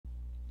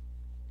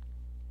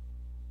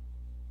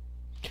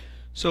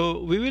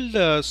So we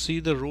will see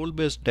the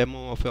role-based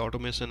demo of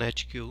Automation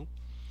HQ.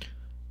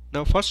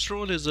 Now, first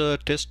role is a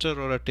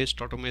tester or a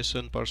test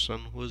automation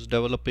person who is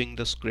developing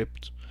the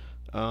script.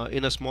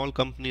 In a small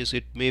companies,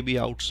 it may be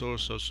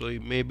outsourced, or so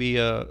it may be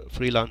a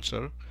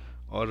freelancer,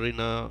 or in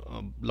a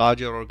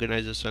larger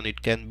organization,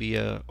 it can be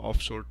a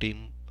offshore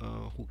team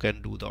who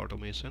can do the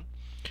automation.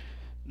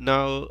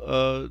 Now,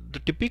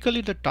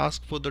 typically the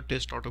task for the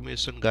test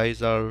automation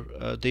guys are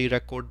they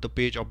record the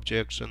page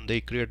objects and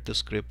they create the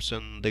scripts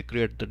and they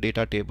create the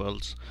data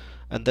tables,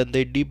 and then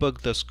they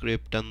debug the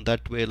script, and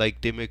that way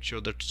like they make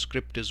sure that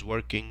script is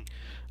working.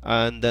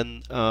 And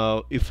then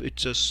if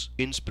it's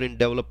in sprint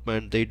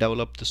development, they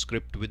develop the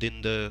script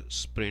within the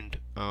sprint.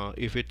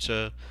 If it's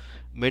a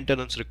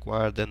maintenance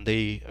required, then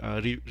they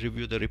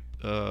review the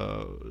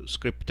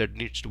script that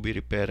needs to be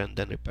repaired and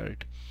then repair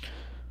it.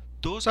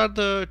 Those are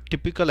the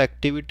typical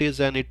activities,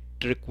 and it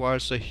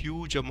requires a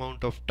huge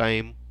amount of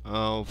time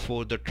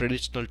for the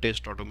traditional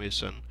test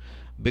automation,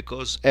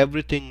 because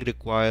everything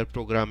require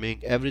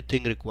programming,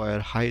 everything require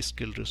high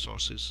skill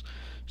resources.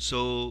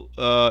 So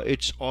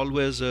it's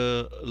always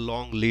a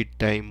long lead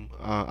time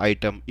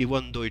item,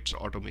 even though it's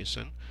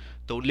automation.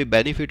 The only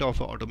benefit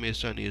of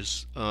automation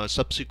is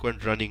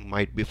subsequent running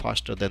might be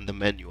faster than the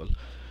manual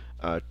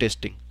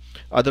testing.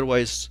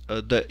 Otherwise,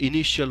 the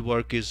initial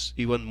work is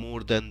even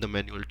more than the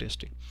manual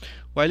testing.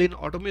 While in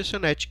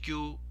Automation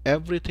HQ,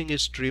 everything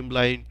is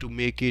streamlined to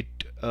make it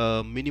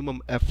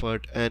minimum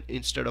effort, and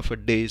instead of a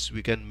days,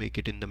 we can make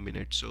it in the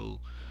minutes. So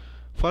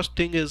first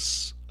thing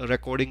is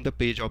recording the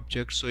page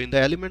object. So in the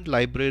element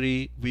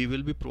library, we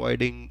will be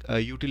providing a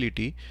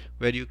utility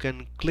where you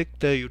can click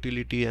the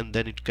utility and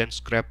then it can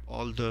scrap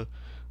all the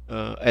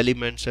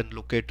elements and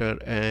locator,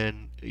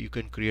 and you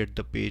can create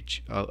the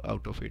page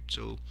out of it.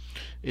 So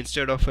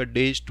instead of a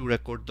days to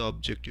record the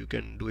object, you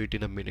can do it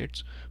in a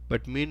minutes.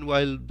 But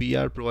meanwhile, we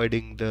are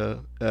providing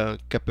the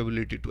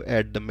capability to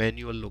add the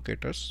manual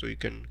locators, so you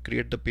can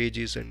create the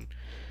pages and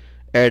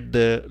add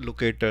the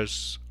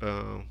locators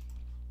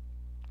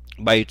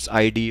by its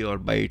ID or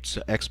by its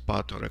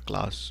XPath or a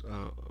class,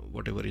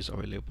 whatever is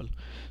available.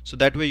 So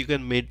that way you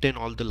can maintain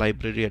all the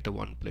library at a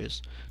one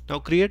place. Now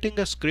creating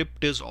a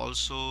script is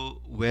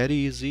also very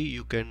easy.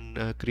 You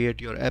can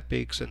create your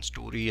epics and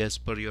story as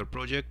per your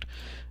project,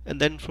 and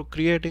then for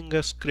creating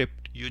a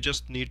script you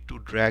just need to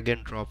drag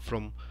and drop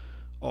from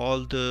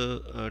all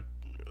the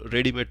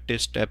ready-made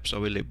test steps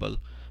available,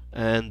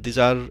 and these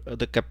are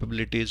the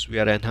capabilities we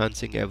are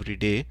enhancing every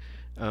day.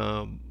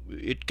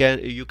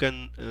 You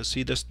can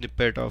see the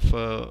snippet of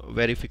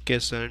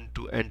verification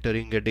to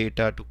entering a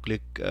data to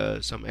click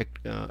some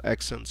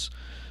actions.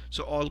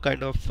 So all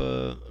kind of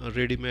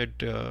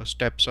ready-made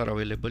steps are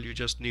available. You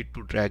just need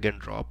to drag and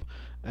drop,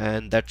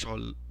 and that's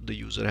all the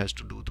user has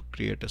to do to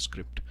create a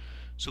script.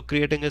 So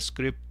creating a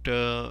script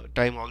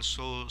time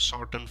also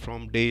shortened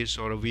from days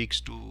or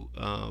weeks to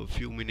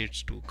few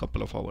minutes to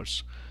couple of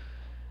hours.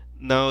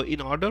 Now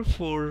in order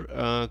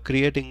for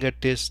creating a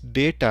test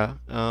data,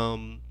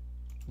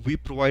 we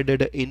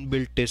provided an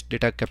inbuilt test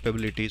data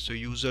capability. So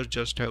user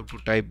just have to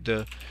type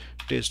the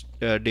test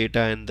data,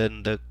 and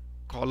then the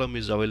column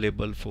is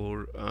available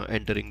for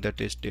entering the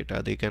test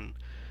data. They can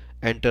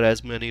enter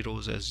as many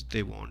rows as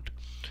they want,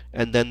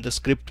 and then the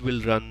script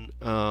will run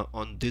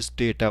on this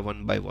data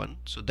one by one.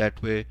 So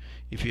that way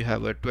if you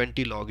have a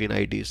 20 login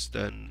IDs,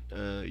 then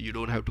you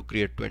don't have to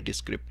create 20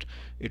 script.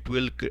 It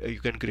will you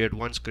can create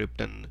one script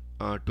and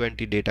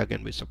 20 data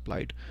can be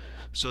supplied.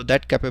 So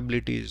that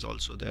capability is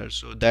also there.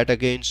 So that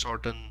again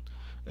shorten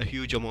a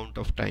huge amount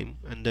of time.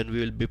 And then we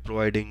will be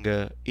providing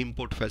a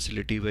import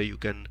facility where you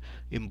can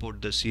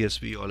import the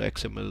CSV or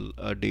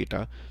XML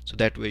data, so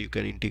that way you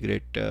can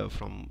integrate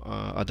from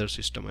other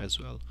system as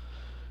well.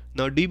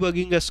 Now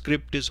debugging a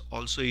script is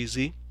also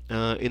easy.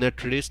 In a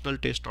traditional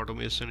test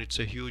automation, it's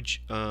a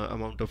huge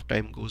amount of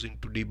time goes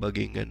into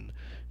debugging and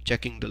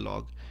checking the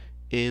log.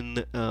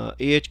 In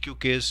AHQ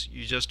case,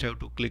 you just have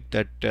to click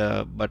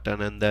that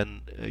button and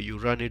then you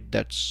run it.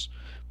 That's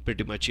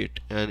pretty much it,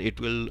 and it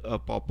will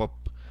pop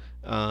up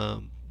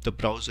the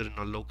browser in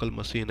a local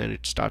machine, and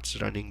it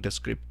starts running the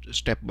script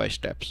step by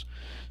steps.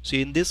 So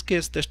in this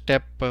case the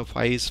step 5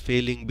 is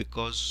failing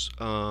because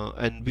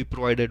and we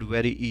provided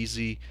very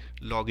easy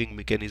logging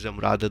mechanism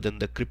rather than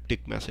the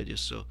cryptic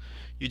messages. So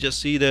you just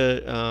see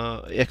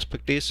the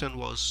expectation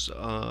was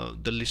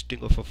the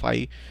listing of a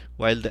file,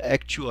 while the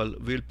actual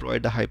will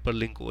provide the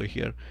hyperlink over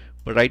here.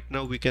 But right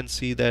now we can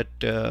see that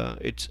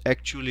it's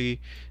actually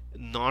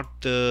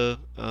not the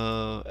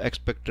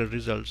expected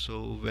result.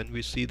 So when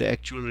we see the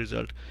actual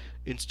result,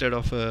 instead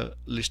of a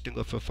listing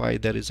of a file,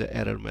 there is an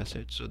error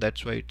message. So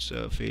that's why it's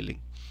failing.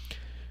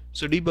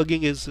 So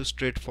debugging is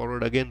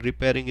straightforward. Again,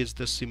 repairing is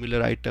the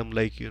similar item,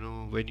 like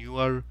when you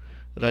are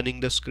running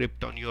the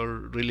script on your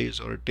release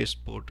or a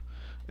test port,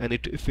 and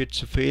if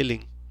it's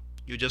failing,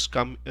 you just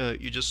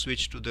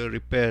switch to the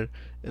repair,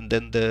 and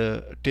then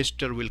the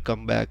tester will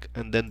come back,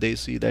 and then they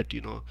see that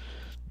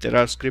there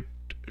are script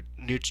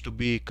needs to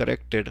be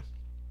corrected.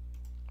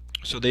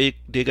 So they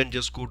can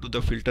just go to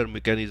the filter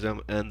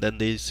mechanism, and then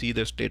they see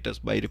the status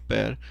by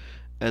repair,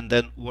 and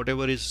then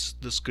whatever is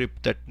the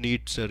script that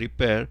needs a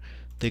repair,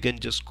 they can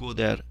just go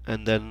there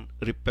and then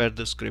repair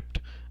the script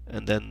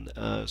and then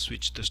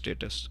switch the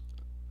status.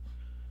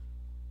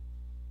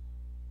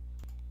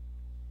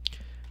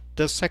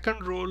 The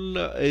second role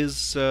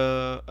is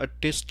a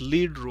test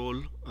lead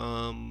role,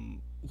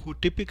 who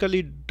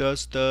typically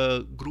does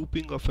the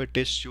grouping of a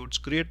test suits,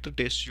 create the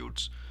test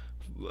suits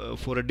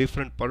for a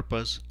different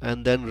purpose,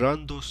 and then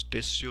run those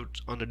test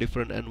suits on a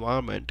different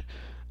environment,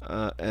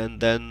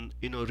 and then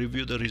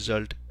review the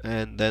result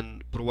and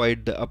then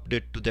provide the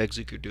update to the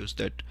executives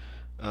that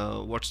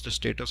what's the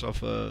status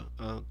of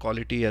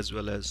quality as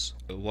well as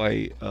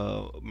why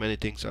many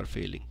things are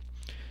failing.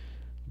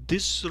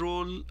 This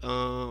role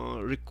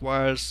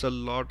requires a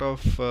lot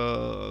of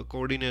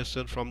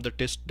coordination from the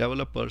test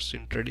developers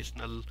in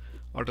traditional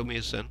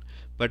automation,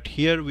 but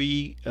here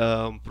we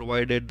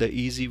provided the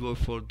easy way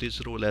for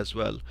this role as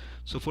well.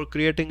 So for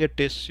creating a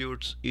test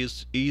suite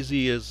is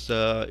easy as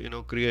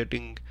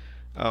creating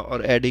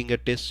or adding a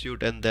test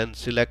suite and then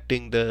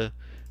selecting the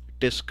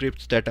test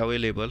scripts that are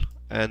available,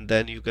 and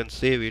then you can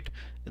save it,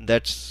 and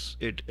that's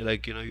it.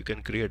 Like you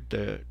can create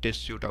the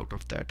test suite out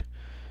of that.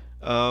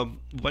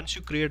 Once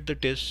you create the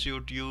test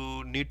suite,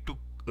 you need to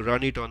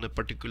run it on a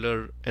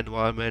particular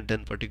environment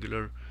and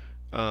particular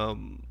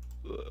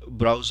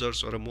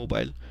browsers or a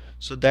mobile.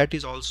 So that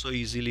is also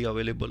easily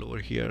available over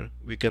here.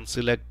 We can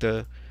select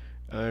the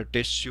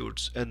test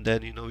suites, and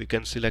then we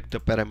can select the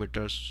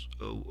parameters,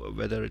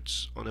 whether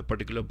it's on a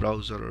particular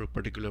browser or a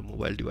particular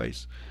mobile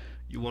device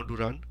you want to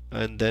run,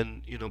 and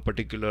then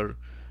particular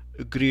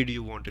grid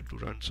you want it to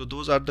run. So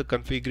those are the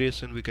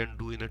configuration we can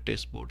do in a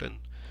test board. And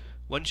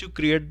once you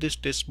create this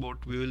test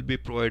board, we will be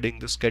providing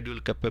the schedule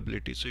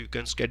capability, so you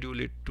can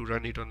schedule it to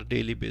run it on a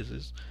daily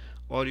basis,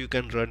 or you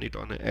can run it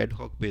on an ad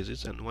hoc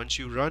basis. And once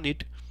you run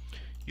it,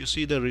 you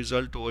see the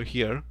result over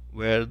here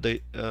where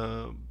the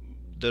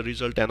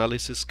result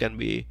analysis can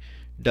be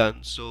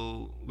done.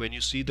 So when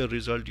you see the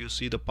result, you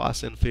see the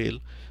pass and fail,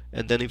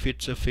 and then if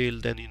it's a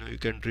fail, then you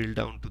can drill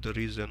down to the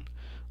reason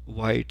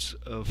why it's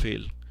a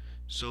fail.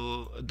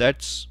 So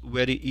that's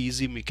very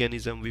easy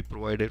mechanism we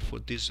provided for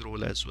this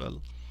role as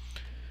well.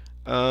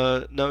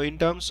 Now in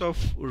terms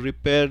of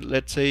repair,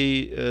 let's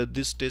say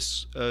this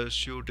test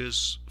suite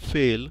is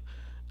fail,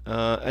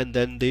 and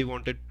then they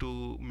wanted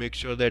to make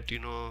sure that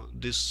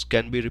this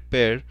can be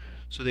repaired,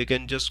 so they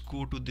can just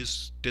go to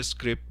this test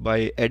script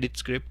by edit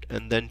script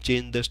and then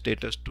change the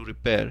status to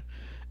repair,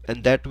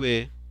 and that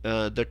way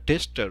the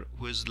tester,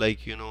 who is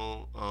like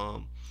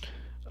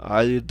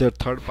either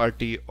third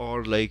party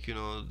or like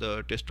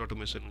the test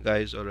automation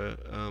guys or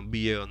a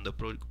BA on the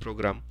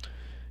program,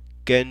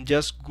 can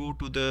just go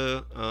to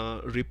the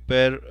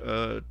repair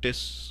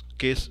test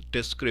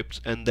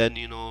scripts and then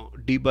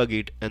debug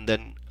it and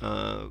then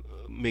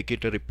make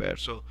it a repair.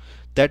 So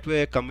that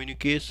way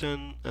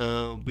communication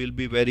will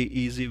be very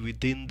easy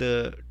within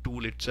the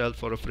tool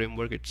itself or a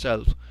framework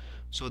itself,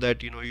 so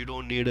that you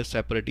don't need a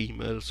separate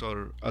emails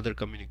or other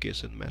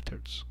communication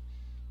methods.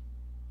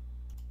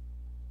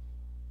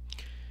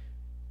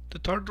 The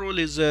third role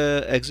is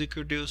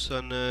executives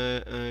on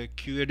a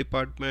QA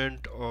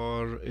department,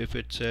 or if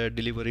it's a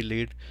delivery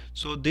lead.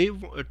 So they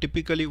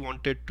typically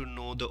wanted to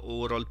know the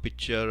overall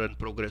picture and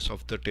progress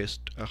of the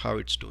test, how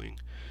it's doing.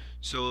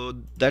 So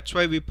that's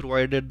why we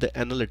provided the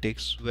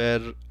analytics,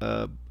 where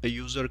a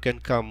user can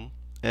come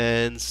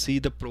and see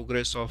the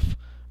progress of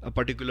a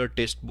particular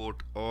test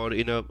board, or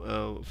in a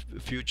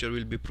future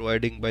we'll be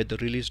providing by the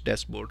release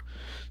dashboard,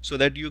 so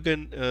that you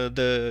can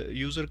the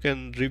user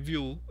can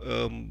review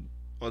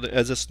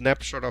as a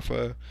snapshot of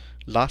a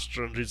last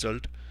run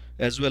result,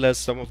 as well as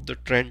some of the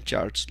trend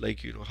charts,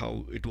 like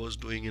how it was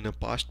doing in a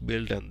past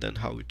build and then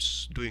how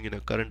it's doing in a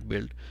current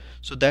build.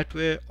 So that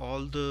way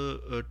all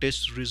the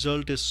test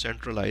result is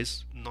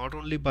centralized, not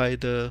only by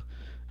the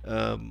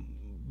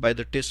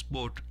test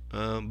board,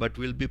 but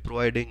we'll be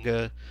providing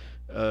a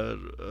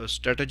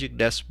strategic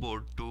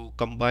dashboard to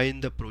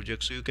combine the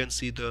project, so you can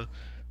see the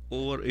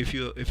over, if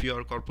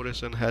your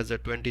corporation has a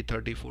 20,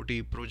 30,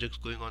 40 projects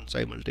going on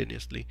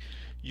simultaneously,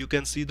 you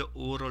can see the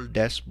overall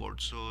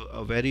dashboard. So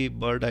a very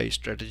bird eye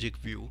strategic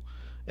view,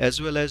 as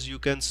well as you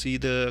can see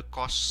the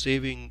cost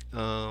saving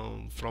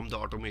from the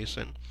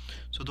automation.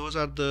 So those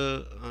are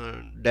the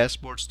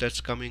dashboards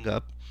that's coming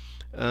up.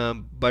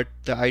 But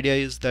the idea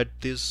is that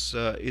this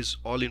is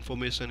all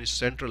information is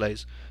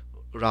centralized,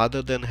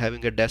 rather than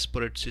having a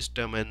disparate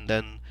system and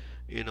then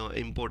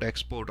import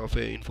export of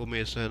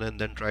information and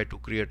then try to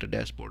create a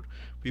dashboard.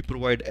 We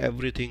provide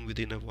everything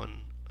within a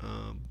one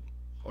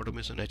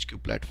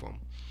AutomationHQ platform.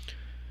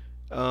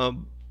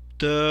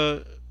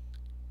 The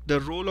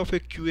role of a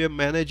QA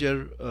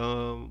manager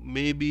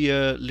may be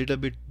a little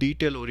bit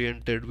detail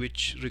oriented,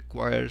 which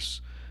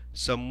requires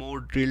some more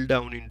drill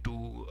down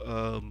into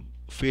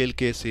fail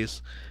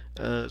cases.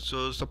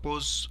 So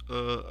suppose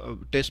a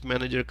test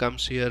manager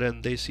comes here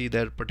and they see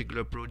their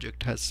particular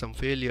project has some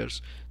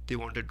failures, they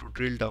wanted to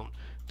drill down,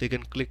 they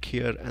can click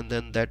here, and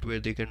then that way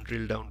they can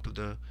drill down to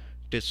the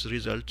test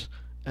results,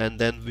 and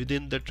then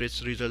within the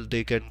test result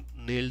they can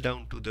nail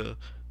down to the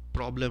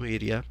problem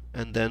area,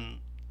 and then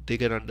they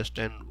can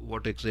understand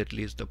what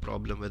exactly is the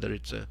problem, whether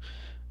it's a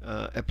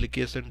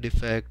application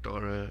defect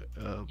or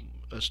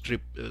a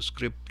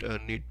script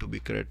need to be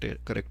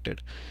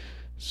corrected.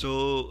 So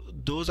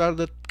those are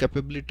the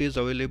capabilities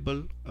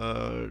available.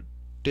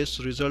 Test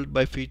result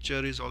by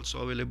feature is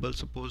also available.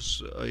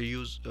 Suppose I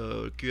use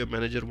QA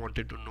manager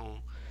wanted to know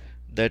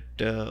that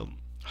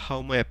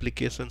how my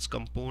application's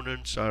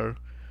components are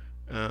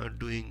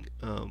doing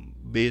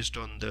based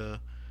on the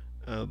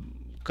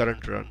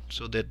current run,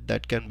 so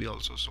that can be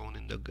also shown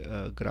in the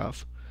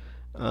graph.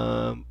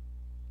 um,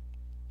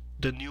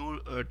 the new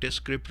test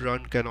script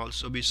run can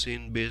also be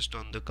seen based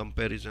on the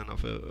comparison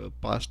of a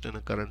past and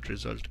a current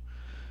result.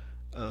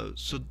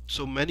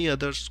 So many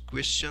other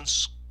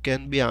questions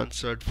can be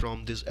answered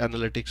from this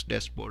analytics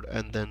dashboard,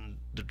 and then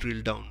the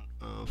drill down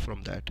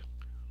from that.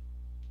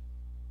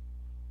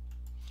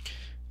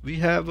 We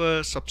have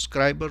a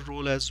subscriber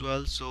role as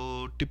well.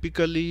 So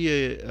typically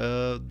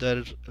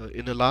there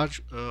in a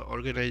large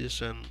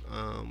organization,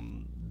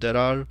 there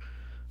are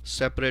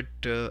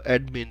separate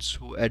admins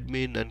who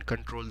admin and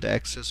control the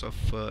access of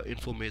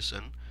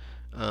information.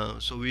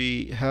 So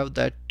we have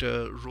that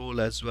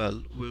role as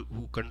well,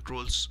 who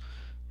controls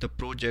the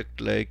project,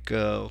 like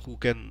who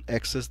can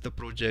access the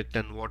project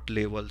and what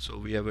level. So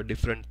we have a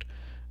different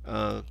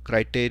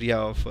criteria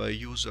of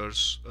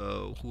users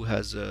who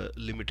has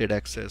limited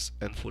access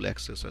and full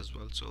access as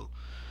well. So,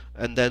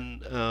 and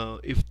then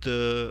if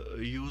the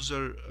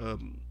user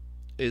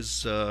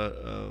is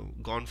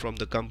gone from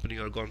the company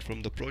or gone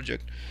from the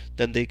project,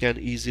 then they can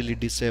easily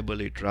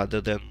disable it rather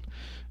than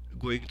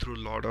going through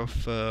a lot of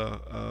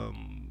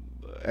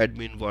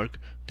admin work.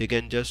 They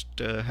can just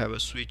have a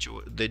switch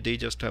they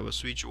just have a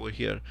switch over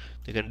here.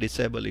 They can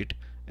disable it,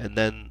 and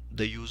then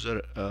the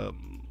user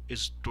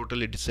is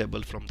totally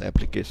disabled from the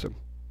application.